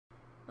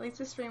At least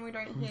this stream we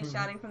don't hear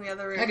shouting from the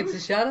other room. I get to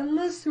shout in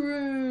this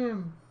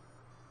room.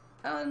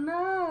 Oh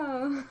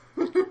no.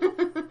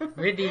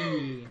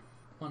 Ready.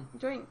 One.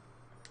 Join.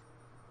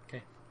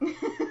 Okay.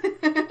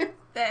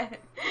 There.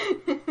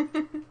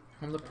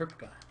 I'm the prep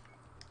guy.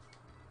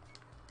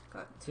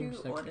 Got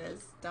 2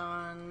 orders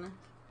done.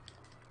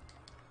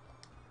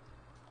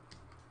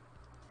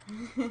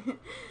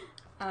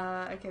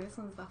 Okay, this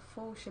one's the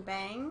full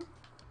shebang.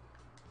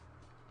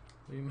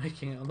 Are you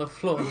making it on the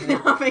floor?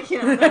 No, I'm making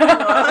it on the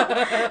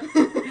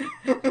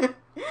floor.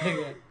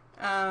 Okay.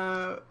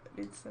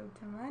 It's some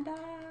tomato.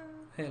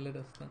 Hey, let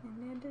us done.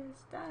 And it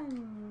is done.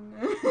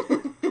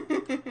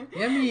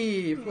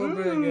 Yummy! Full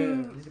burger.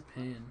 Need a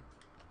pan.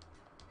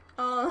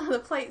 Oh, the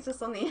plate's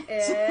just on the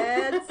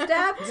edge. It's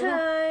dab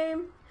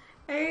time.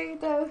 Hey,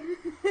 Dab.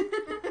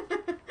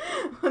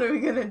 What are we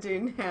gonna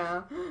do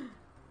now?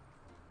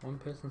 One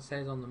person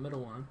stays on the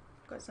middle one.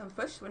 Got some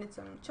fish. We need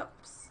some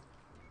chops.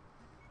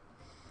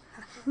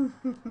 No,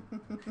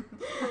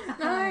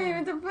 you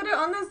have to put it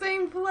on the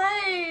same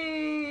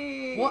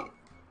plate. What?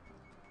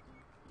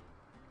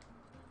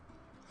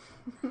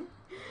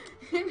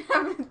 You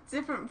have a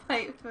different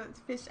plate for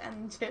fish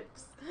and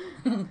chips.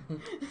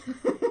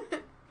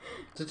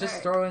 So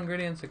just throw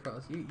ingredients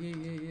across.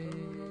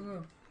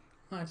 Yeah.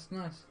 Nice.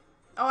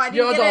 Oh, I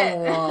didn't get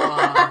it.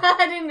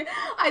 I didn't.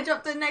 I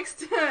dropped it next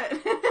to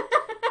it.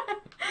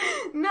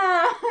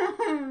 No.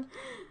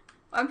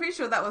 I'm pretty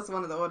sure that was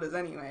one of the orders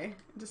anyway.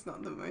 Just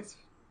not the most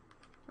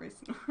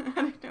recent. I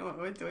don't know what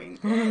we're doing.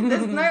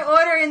 There's no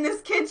order in this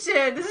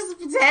kitchen. This is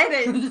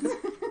potatoes.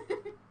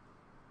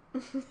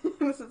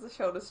 This is a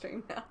shoulder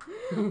stream now.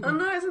 Oh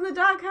no, it's in the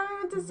dark. How am I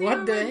meant to see what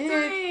we're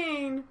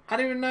doing? I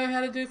don't even know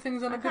how to do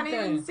things on a good day. I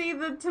can't even see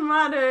the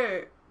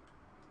tomato.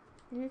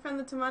 Have you found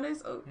the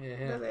tomatoes? Oh, yeah.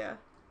 There they are.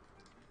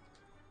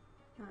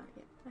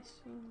 Yeah.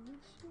 Mushroom.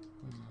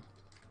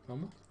 One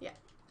more? Yeah.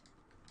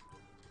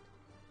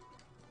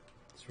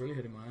 It's really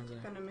hitting my eyes.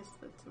 I'm gonna miss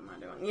the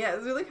tomato one. Yeah,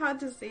 it's really hard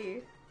to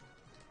see.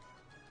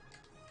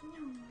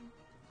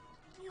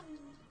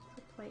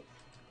 The plate.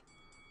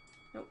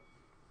 Nope.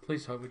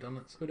 Please hope we've done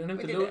it so we don't have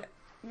to do it.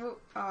 Well,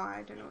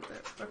 I don't know what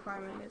the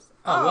requirement is.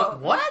 Oh,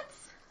 what?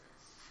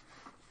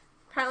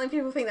 Apparently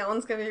people think that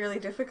one's gonna be really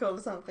difficult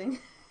or something.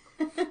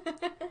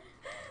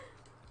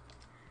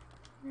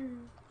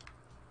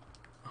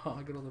 Oh,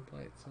 I got all the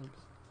plates.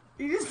 Oops.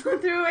 You just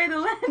threw away the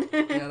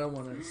lead. Yeah, I don't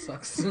want it. It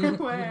sucks.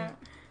 Where?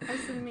 Have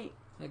some meat.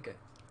 Okay.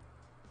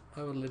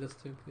 I would lettuce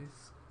too,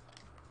 please.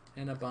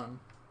 And a bun.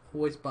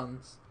 Always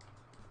buns.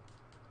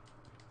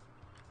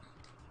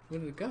 Where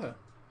did it go?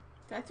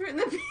 I threw it in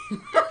the bin.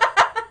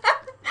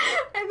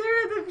 I threw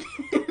it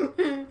in the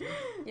bin.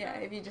 Yeah,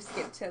 if you just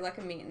skipped to like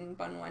a meat and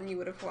bun one, you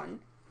would have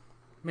won.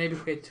 Maybe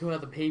if we had 2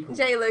 other people.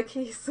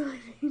 J-Lo-Key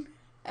sorting.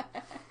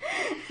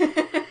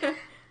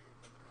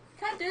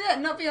 Can't do that,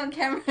 not be on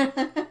camera.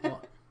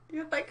 What?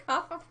 You're like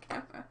half off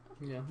camera.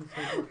 Yeah,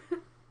 that's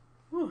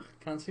Ooh,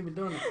 can't see me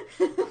doing it.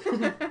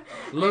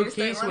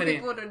 Low-key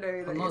sweating.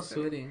 I'm not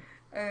sweating.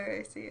 Oh,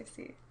 I see.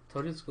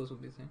 Told you the scores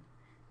would be the same.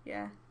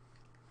 Yeah.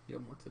 You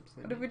have more tips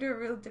than What if we do a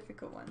real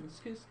difficult one?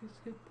 Skip.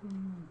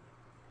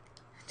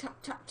 Chop.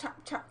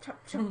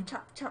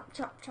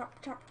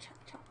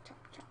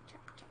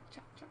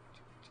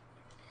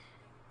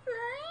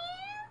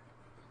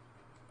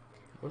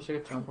 I wish I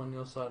could jump on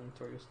your side and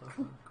throw your stuff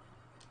in.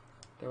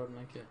 That would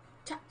make it.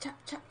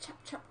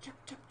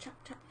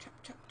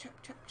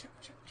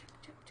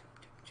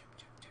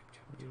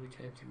 You really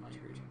gave me my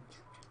ingredients.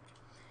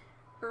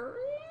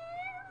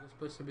 It's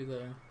supposed to be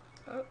the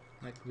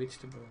like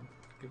vegetable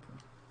people.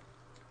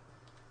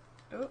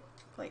 Oh,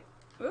 plate.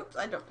 Oops,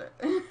 I dropped it.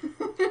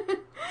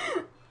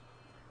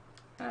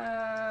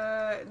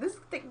 This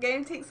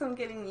game takes some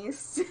getting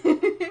used to.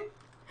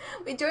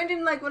 We joined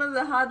in like one of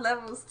the hard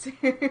levels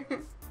too.